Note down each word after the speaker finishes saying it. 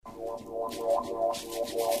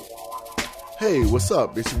Hey, what's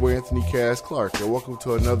up? It's your boy Anthony Cass Clark, and welcome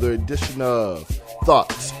to another edition of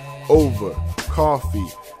Thoughts Over Coffee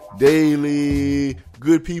Daily.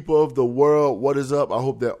 Good people of the world, what is up? I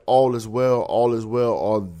hope that all is well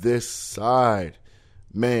on this side.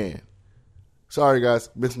 Man, sorry guys,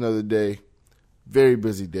 missed another day. Very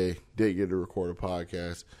busy day. Didn't get to record a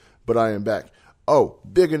podcast, but I am back. Oh,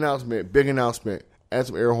 big announcement. Add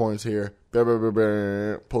some air horns here.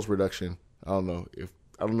 Post-production. I don't know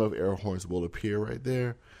if air horns will appear right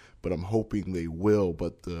there, but I'm hoping they will.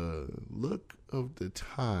 But the look of the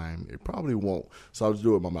time, it probably won't. So I'll just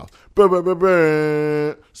do it with my mouth.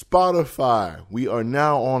 Spotify. We are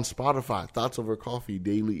now on Spotify. Thoughts Over Coffee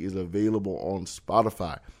Daily is available on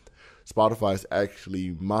Spotify. Spotify is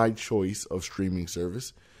actually my choice of streaming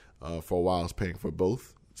service. For a while, I was paying for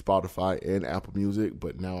both Spotify and Apple Music,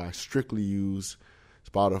 but now I strictly use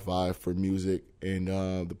Spotify for music, and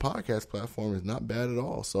the podcast platform is not bad at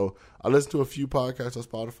all. So I listen to a few podcasts on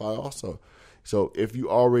Spotify also. So if you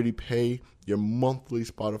already pay your monthly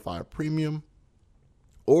Spotify premium,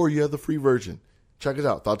 or you have the free version, check it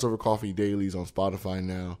out. Thoughts Over Coffee Dailies on Spotify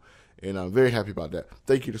now, and I'm very happy about that.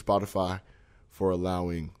 Thank you to Spotify for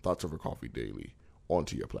allowing Thoughts Over Coffee Daily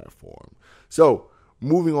onto your platform. So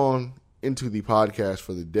moving on into the podcast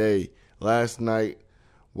for the day. Last night,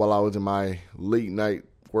 while I was in my late night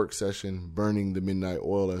work session, burning the midnight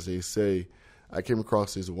oil, as they say, I came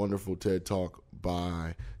across this wonderful TED Talk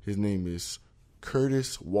by, his name is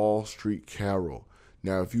Curtis Wall Street Carroll.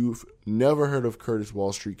 Now, if you've never heard of Curtis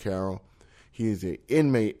Wall Street Carroll, he is an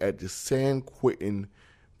inmate at the San Quentin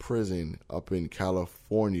prison up in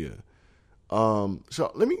California.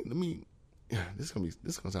 So let me. This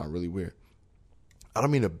is gonna sound really weird. I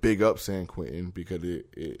don't mean to big up San Quentin because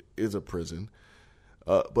it is a prison.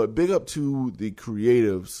 But big up to the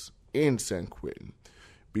creatives in San Quentin,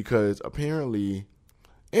 because apparently,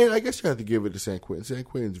 and I guess you have to give it to San Quentin. San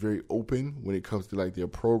Quentin is very open when it comes to like their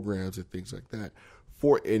programs and things like that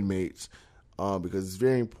for inmates, because it's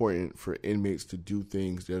very important for inmates to do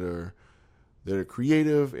things that are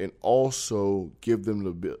creative and also give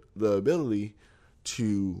them the ability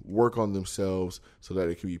to work on themselves so that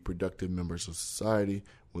they can be productive members of society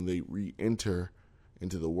when they re-enter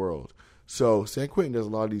into the world. So San Quentin does a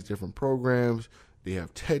lot of these different programs. They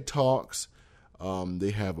have TED Talks.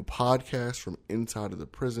 They have a podcast from inside of the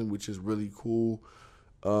prison, which is really cool.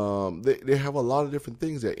 They have a lot of different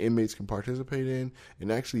things that inmates can participate in and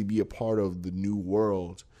actually be a part of the new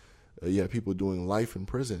world. You have people doing life in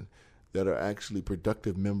prison that are actually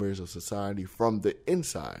productive members of society from the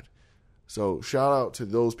inside. So shout out to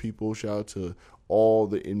those people. Shout out to all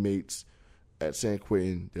the inmates at San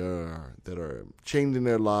Quentin that are changing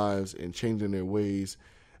their lives and changing their ways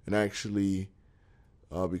and actually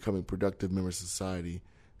becoming productive members of society.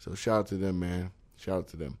 So shout out to them, man. Shout out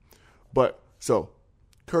to them. But so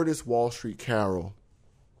Curtis Wall Street Carroll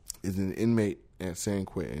is an inmate at San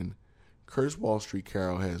Quentin. Curtis Wall Street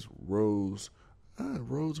Carroll has rose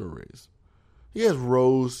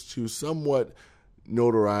to somewhat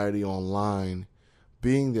notoriety online,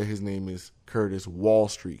 being that his name is Curtis Wall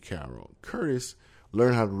Street Carroll. Curtis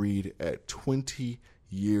learned how to read at 20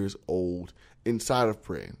 years old inside of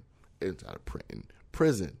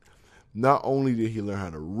prison. Not only did he learn how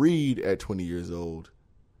to read at 20 years old,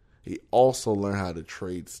 he also learned how to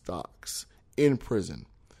trade stocks in prison.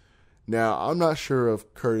 Now, I'm not sure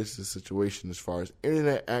of Curtis's situation as far as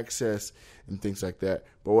internet access and things like that,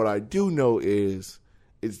 but what I do know is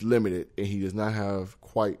it's limited, and he does not have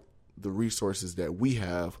quite the resources that we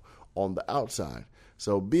have on the outside.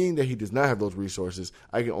 So being that he does not have those resources,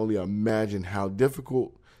 I can only imagine how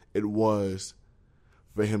difficult it was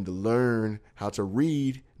for him to learn how to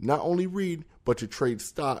read, not only read, but to trade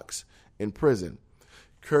stocks in prison.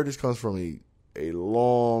 Curtis comes from a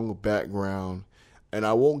long background, and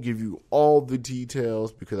I won't give you all the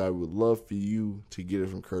details because I would love for you to get it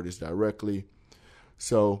from Curtis directly.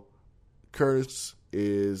 So Curtis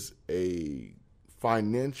is a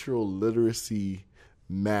financial literacy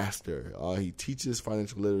master. He teaches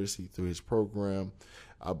financial literacy through his program.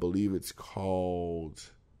 I believe it's called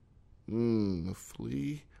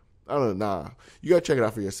Flee. I don't know. Nah, you gotta check it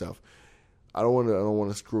out for yourself. I don't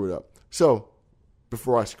want to screw it up. So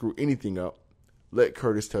before I screw anything up, let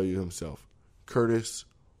Curtis tell you himself. Curtis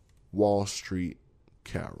Wall Street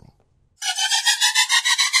Carroll.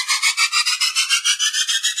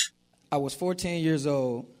 I was 14 years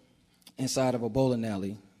old inside of a bowling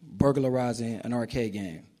alley, burglarizing an arcade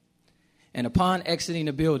game. And upon exiting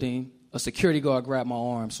the building, a security guard grabbed my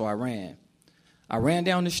arm, so I ran. I ran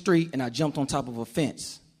down the street, and I jumped on top of a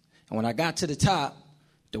fence. And when I got to the top,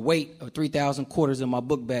 The weight of 3,000 quarters in my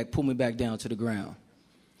book bag pulled me back down to the ground.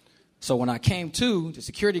 So when I came to, the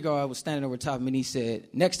security guard was standing over top of me, and he said,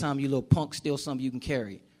 next time you little punk steal something you can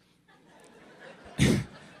carry.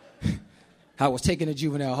 I was taken to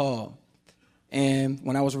juvenile hall. And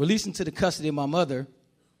when I was released into the custody of my mother,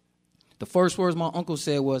 the first words my uncle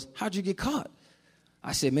said was, how'd you get caught?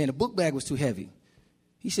 I said, man, the book bag was too heavy.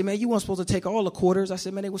 He said, man, you weren't supposed to take all the quarters. I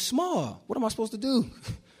said, man, they were small. What am I supposed to do?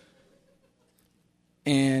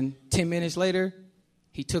 And 10 minutes later,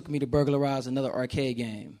 he took me to burglarize another arcade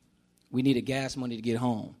game. We needed gas money to get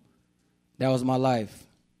home. That was my life.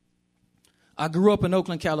 I grew up in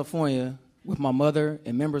Oakland, California, with my mother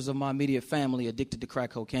and members of my immediate family addicted to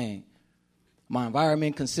crack cocaine. My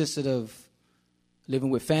environment consisted of living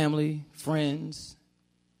with family, friends,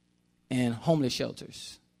 and homeless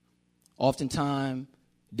shelters. Oftentimes,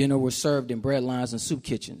 dinner was served in bread lines and soup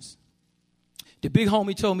kitchens. The big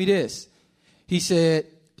homie told me this. He said,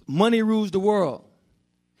 money rules the world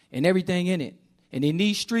and everything in it. And in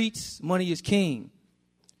these streets, money is king.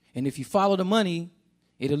 And if you follow the money,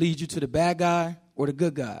 it'll lead you to the bad guy or the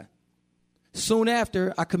good guy. Soon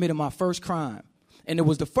after, I committed my first crime. And it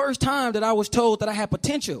was the first time that I was told that I had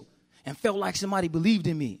potential and felt like somebody believed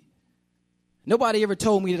in me. Nobody ever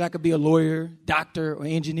told me that I could be a lawyer, doctor, or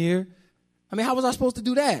engineer. I mean, how was I supposed to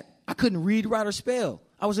do that? I couldn't read, write, or spell.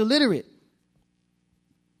 I was illiterate.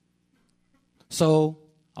 So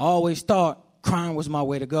I always thought crime was my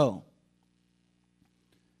way to go.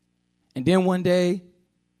 And then one day,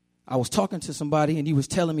 I was talking to somebody, and he was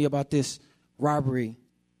telling me about this robbery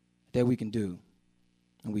that we can do.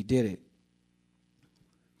 And we did it.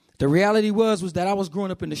 The reality was that I was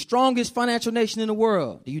growing up in the strongest financial nation in the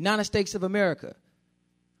world, the United States of America,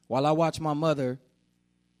 while I watched my mother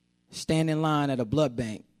stand in line at a blood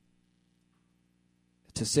bank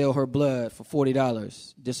to sell her blood for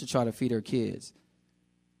 $40 just to try to feed her kids.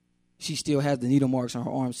 She still has the needle marks on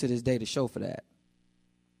her arms to this day to show for that.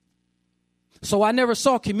 So I never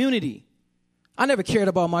saw community. I never cared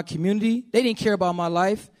about my community. They didn't care about my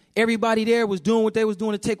life. Everybody there was doing what they was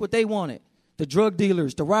doing to take what they wanted. The drug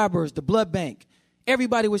dealers, the robbers, the blood bank.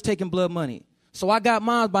 Everybody was taking blood money. So I got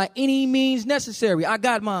mine by any means necessary. I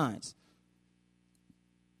got mine.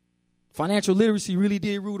 Financial literacy really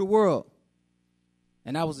did rule the world.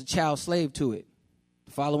 And I was a child slave to it,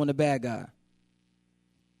 following the bad guy.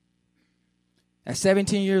 At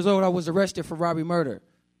 17 years old, I was arrested for robbery murder.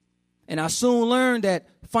 And I soon learned that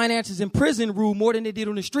finances in prison rule more than they did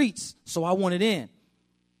on the streets, so I wanted in.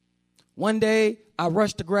 One day, I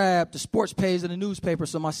rushed to grab the sports page of the newspaper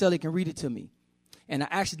so my cellie can read it to me. And I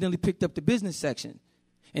accidentally picked up the business section.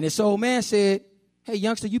 And this old man said, hey,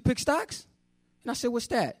 youngster, you pick stocks? And I said, what's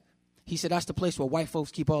that? He said, that's the place where white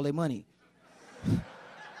folks keep all their money.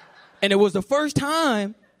 And it was the first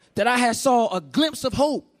time that I had saw a glimpse of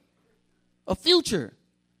hope, a future.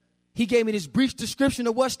 He gave me this brief description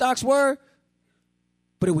of what stocks were,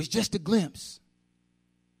 but it was just a glimpse.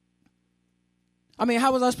 I mean,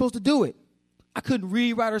 how was I supposed to do it? I couldn't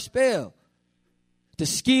read, write, or spell. The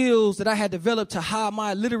skills that I had developed to hide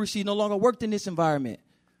my illiteracy no longer worked in this environment.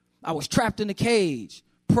 I was trapped in a cage,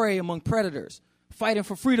 prey among predators, fighting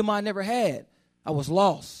for freedom I never had. I was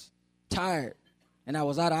lost, tired, and I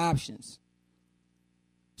was out of options.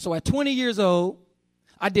 So at 20 years old,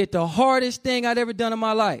 I did the hardest thing I'd ever done in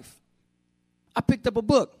my life. I picked up a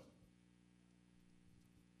book.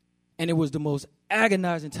 And it was the most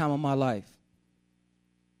agonizing time of my life.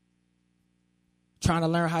 Trying to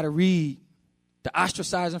learn how to read, the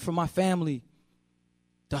ostracizing from my family,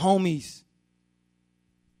 the homies.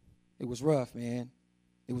 It was rough, man.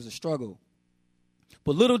 It was a struggle.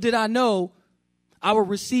 But little did I know, I was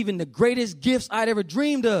receiving the greatest gifts I'd ever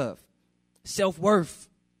dreamed of. Self-worth,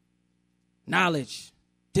 knowledge,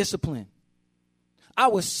 discipline. I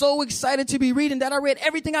was so excited to be reading that I read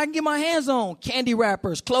everything I can get my hands on. Candy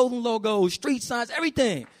wrappers, clothing logos, street signs,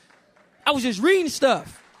 everything. I was just reading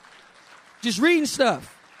stuff. Just reading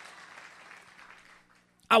stuff.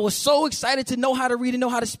 I was so excited to know how to read and know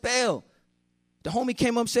how to spell. The homie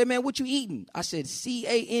came up and said, man, what you eating? I said,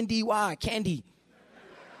 C-A-N-D-Y, candy.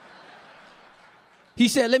 He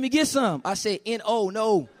said, let me get some. I said, N-O,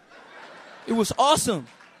 no. It was awesome.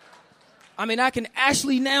 I mean, I can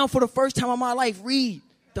actually now, for the first time in my life, read.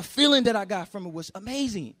 The feeling that I got from it was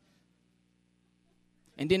amazing.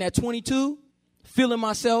 And then at 22, feeling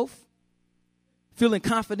myself, feeling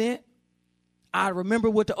confident, I remember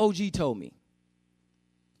what the OG told me.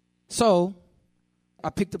 So I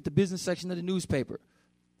picked up the business section of the newspaper.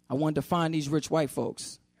 I wanted to find these rich white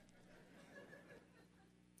folks.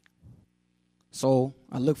 So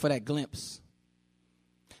I looked for that glimpse.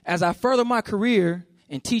 As I further my career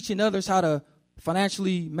in teaching others how to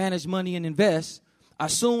financially manage money and invest, I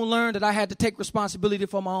soon learned that I had to take responsibility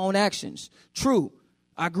for my own actions. True,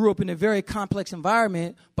 I grew up in a very complex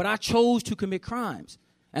environment, but I chose to commit crimes,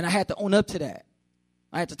 and I had to own up to that.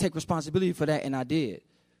 I had to take responsibility for that, and I did.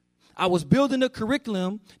 I was building a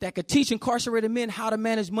curriculum that could teach incarcerated men how to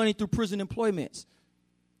manage money through prison employments.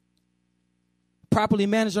 Properly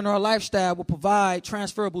managing our lifestyle will provide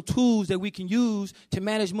transferable tools that we can use to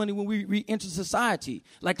manage money when we re-enter society,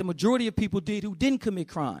 like the majority of people did who didn't commit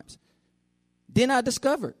crimes. Then I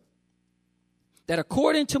discovered that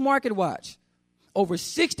according to MarketWatch, over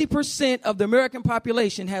 60% of the American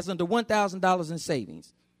population has under $1,000 in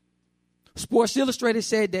savings. Sports Illustrated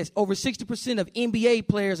said that over 60% of NBA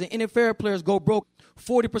players and NFL players go broke.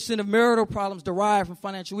 40% of marital problems derive from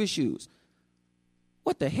financial issues.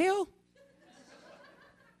 What the hell?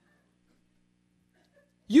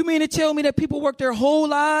 You mean to tell me that people work their whole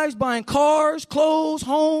lives buying cars, clothes,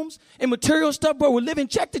 homes, and material stuff, but we're living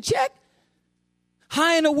check to check?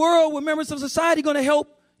 How in the world were members of society going to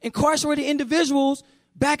help incarcerated individuals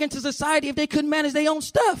back into society if they couldn't manage their own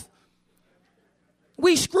stuff?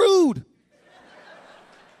 We screwed.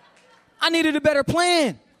 I needed a better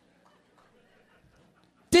plan.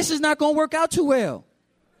 This is not going to work out too well.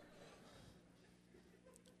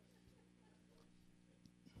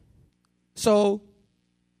 So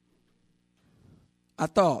I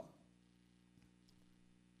thought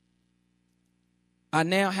I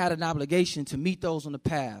now had an obligation to meet those on the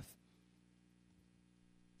path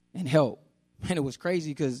and help. And it was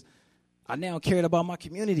crazy because I now cared about my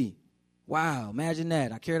community. Wow, imagine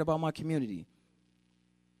that. I cared about my community.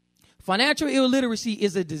 Financial illiteracy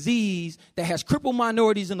is a disease that has crippled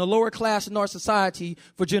minorities in the lower class in our society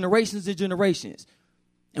for generations and generations.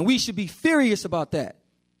 And we should be furious about that.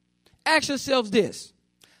 Ask yourselves this.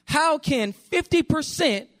 How can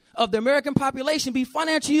 50% of the American population be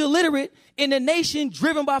financially illiterate in a nation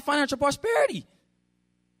driven by financial prosperity?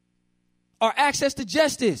 Our access to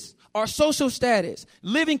justice, our social status,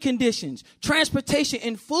 living conditions, transportation,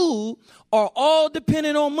 and food are all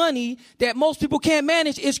dependent on money that most people can't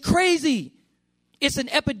manage. It's crazy. It's an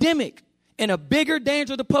epidemic and a bigger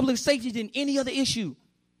danger to public safety than any other issue.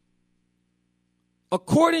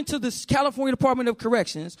 According to the California Department of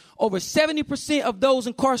Corrections, over 70% of those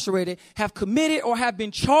incarcerated have committed or have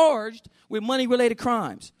been charged with money-related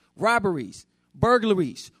crimes, robberies,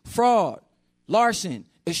 burglaries, fraud, larceny,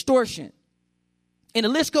 extortion. And the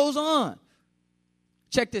list goes on.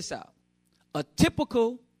 Check this out. A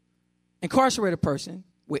typical incarcerated person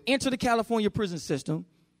would enter the California prison system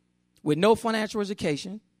with no financial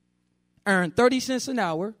education, earn 30 cents an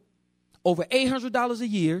hour, over $800 a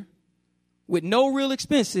year, with no real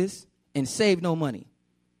expenses, and save no money.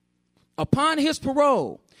 Upon his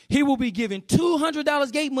parole, he will be given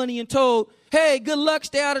 $200 gate money and told, hey, good luck,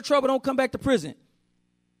 stay out of trouble, don't come back to prison.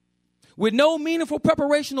 With no meaningful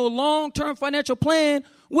preparation or long-term financial plan,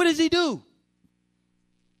 what does he do?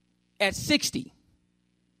 At 60,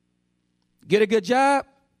 get a good job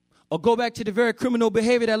or go back to the very criminal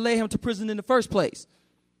behavior that led him to prison in the first place?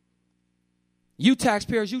 You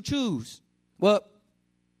taxpayers, you choose. Well,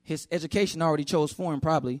 his education already chose for him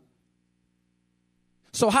probably.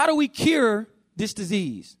 So how do we cure this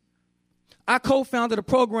disease? I co-founded a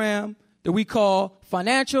program that we call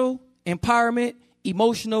Financial Empowerment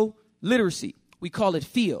Emotional Literacy. We call it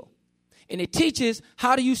FEEL. And it teaches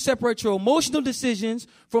how do you separate your emotional decisions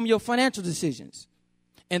from your financial decisions.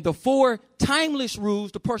 And the 4 timeless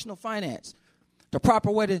rules to personal finance. The proper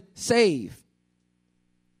way to save.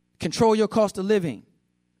 Control your cost of living.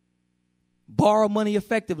 Borrow money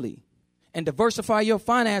effectively. And diversify your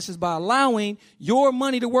finances by allowing your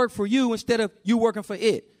money to work for you instead of you working for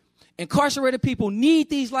it. Incarcerated people need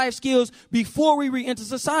these life skills before we re-enter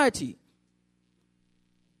society.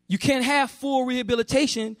 You can't have full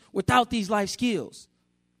rehabilitation without these life skills.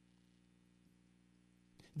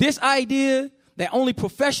 This idea that only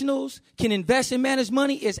professionals can invest and manage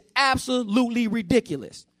money is absolutely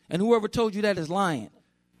ridiculous. And whoever told you that is lying.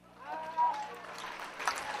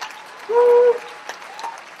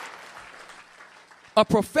 A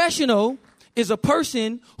professional is a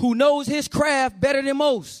person who knows his craft better than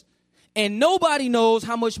most. And nobody knows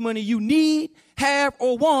how much money you need, have,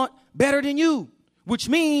 or want better than you. Which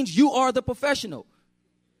means you are the professional.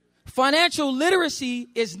 Financial literacy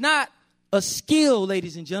is not a skill,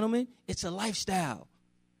 ladies and gentlemen. It's a lifestyle.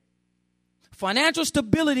 Financial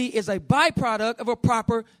stability is a byproduct of a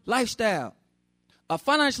proper lifestyle. A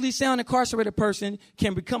financially sound incarcerated person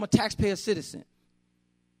can become a taxpayer citizen.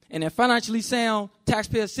 And a financially sound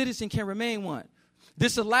taxpayer citizen can remain one.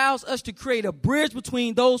 This allows us to create a bridge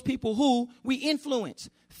between those people who we influence,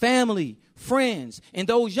 family, friends, and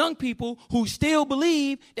those young people who still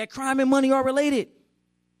believe that crime and money are related.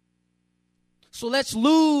 So let's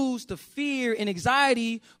lose the fear and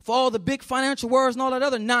anxiety for all the big financial words and all that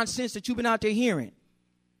other nonsense that you've been out there hearing.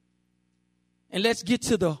 And let's get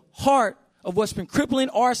to the heart of what's been crippling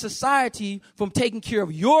our society from taking care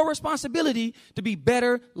of your responsibility to be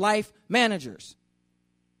better life managers.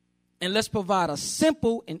 And let's provide a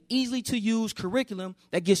simple and easily to use curriculum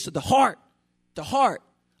that gets to the heart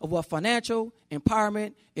of what financial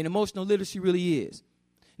empowerment and emotional literacy really is.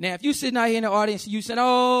 Now, if you're sitting out here in the audience and you said,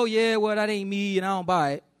 oh, yeah, well, that ain't me and I don't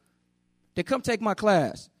buy it, then come take my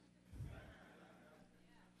class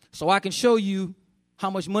so I can show you how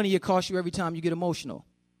much money it costs you every time you get emotional.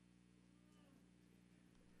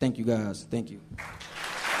 Thank you, guys. Thank you.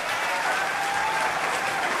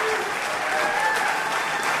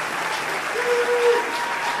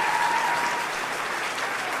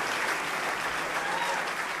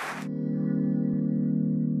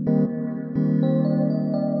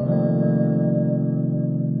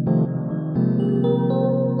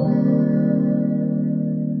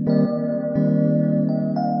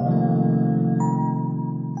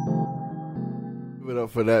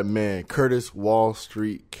 For that man, Curtis Wall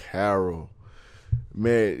Street Carroll.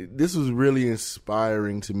 Man, this was really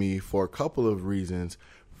inspiring to me for a couple of reasons.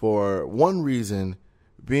 For one reason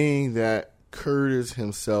being that Curtis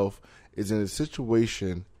himself is in a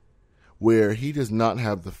situation where he does not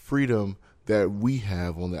have the freedom that we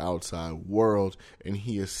have on the outside world, and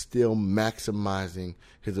he is still maximizing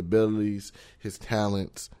his abilities, his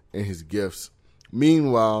talents, and his gifts.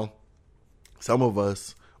 Meanwhile, some of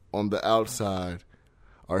us on the outside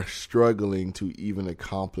are struggling to even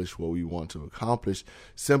accomplish what we want to accomplish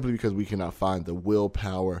simply because we cannot find the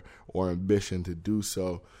willpower or ambition to do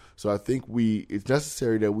so. So I think it's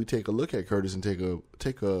necessary that we take a look at Curtis and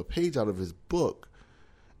take a page out of his book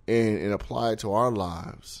and apply it to our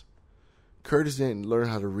lives. Curtis didn't learn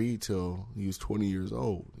how to read till he was 20 years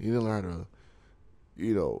old. He didn't learn how to,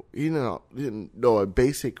 he didn't know a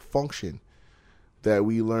basic function that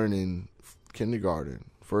we learn in kindergarten,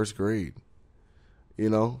 first grade.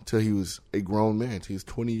 Till he was a grown man, till he was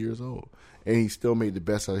 20 years old. And he still made the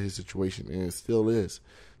best out of his situation, and it still is.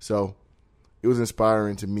 So it was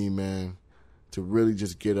inspiring to me, man, to really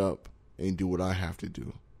just get up and do what I have to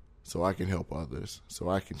do so I can help others, so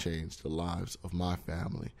I can change the lives of my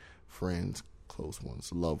family, friends, close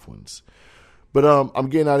ones, loved ones. But I'm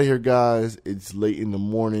getting out of here, guys. It's late in the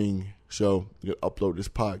morning, so I'm going to upload this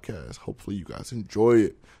podcast. Hopefully you guys enjoy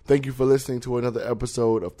it. Thank you for listening to another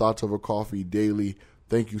episode of Thoughts Over Coffee Daily.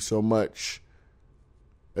 Thank you so much.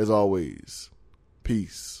 As always,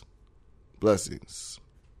 peace, blessings,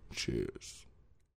 cheers.